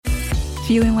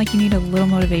Feeling like you need a little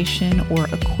motivation or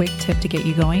a quick tip to get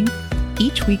you going?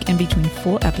 Each week in between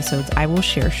full episodes, I will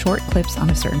share short clips on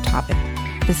a certain topic.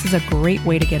 This is a great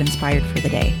way to get inspired for the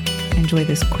day. Enjoy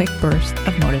this quick burst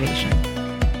of motivation.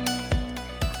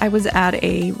 I was at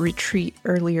a retreat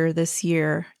earlier this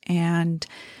year, and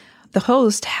the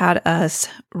host had us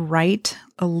write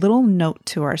a little note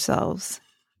to ourselves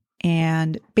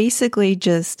and basically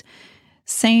just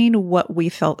saying what we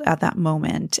felt at that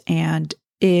moment. And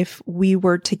if we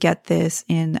were to get this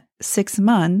in 6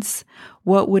 months,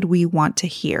 what would we want to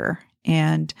hear?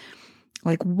 And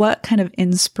like, what kind of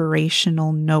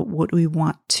inspirational note would we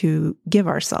want to give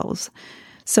ourselves?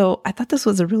 So I thought this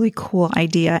was a really cool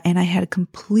idea, and I had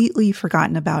completely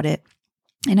forgotten about it.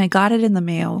 And I got it in the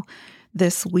mail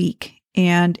this week,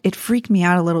 and it freaked me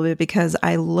out a little bit because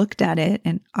I looked at it,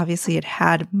 and obviously it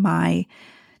had my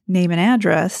name and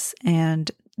address, and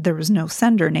there was no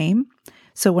sender name.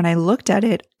 So when I looked at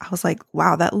it, I was like,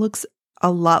 wow, that looks a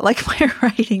lot like my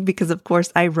writing, because of course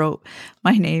I wrote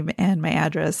my name and my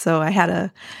address. So I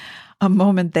had a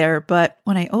moment there. But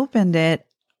when I opened it,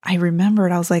 I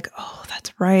remembered, I was like, oh,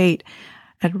 that's right.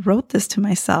 I wrote this to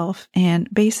myself.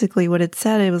 And basically what it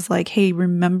said, it was like, hey,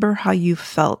 remember how you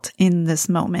felt in this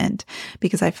moment,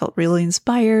 because I felt really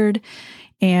inspired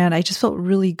and I just felt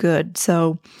really good.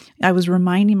 So I was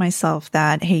reminding myself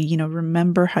that, hey,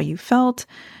 remember how you felt.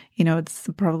 It's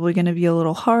probably going to be a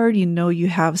little hard. You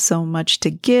have so much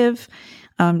to give.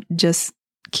 Just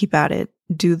keep at it.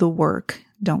 Do the work.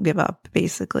 Don't give up,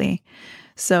 basically.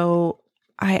 So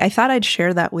I thought I'd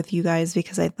share that with you guys,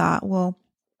 because I thought, well,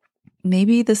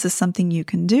 maybe this is something you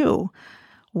can do,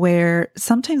 where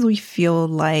sometimes we feel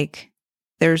like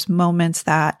there's moments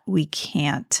that we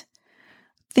can't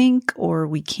think or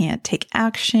we can't take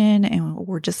action, and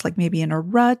we're just like maybe in a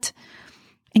rut.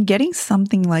 And getting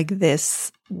something like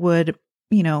this would,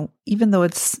 even though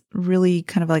it's really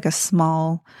kind of like a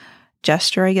small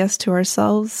gesture, I guess, to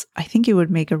ourselves, I think it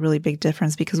would make a really big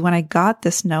difference. Because when I got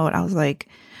this note, I was like,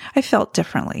 I felt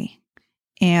differently.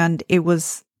 And it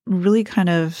was really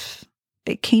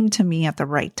it came to me at the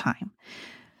right time.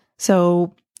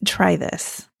 So try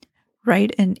this.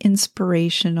 Write an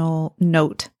inspirational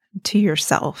note to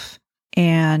yourself,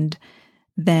 and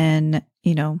then,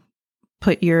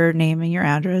 put your name and your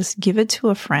address, give it to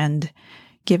a friend,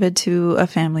 give it to a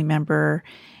family member,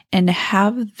 and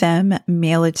have them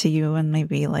mail it to you in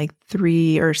maybe like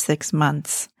 3 or 6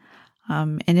 months.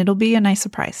 And it'll be a nice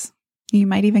surprise. You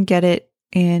might even get it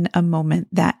in a moment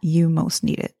that you most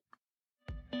need it.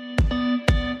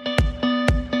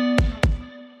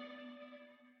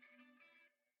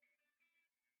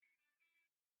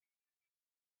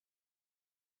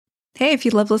 Hey, if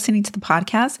you love listening to the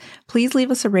podcast, please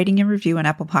leave us a rating and review on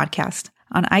Apple Podcast.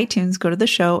 On iTunes, go to the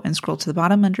show and scroll to the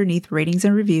bottom underneath ratings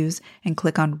and reviews and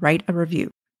click on Write a Review.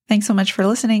 Thanks so much for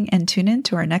listening, and tune in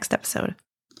to our next episode.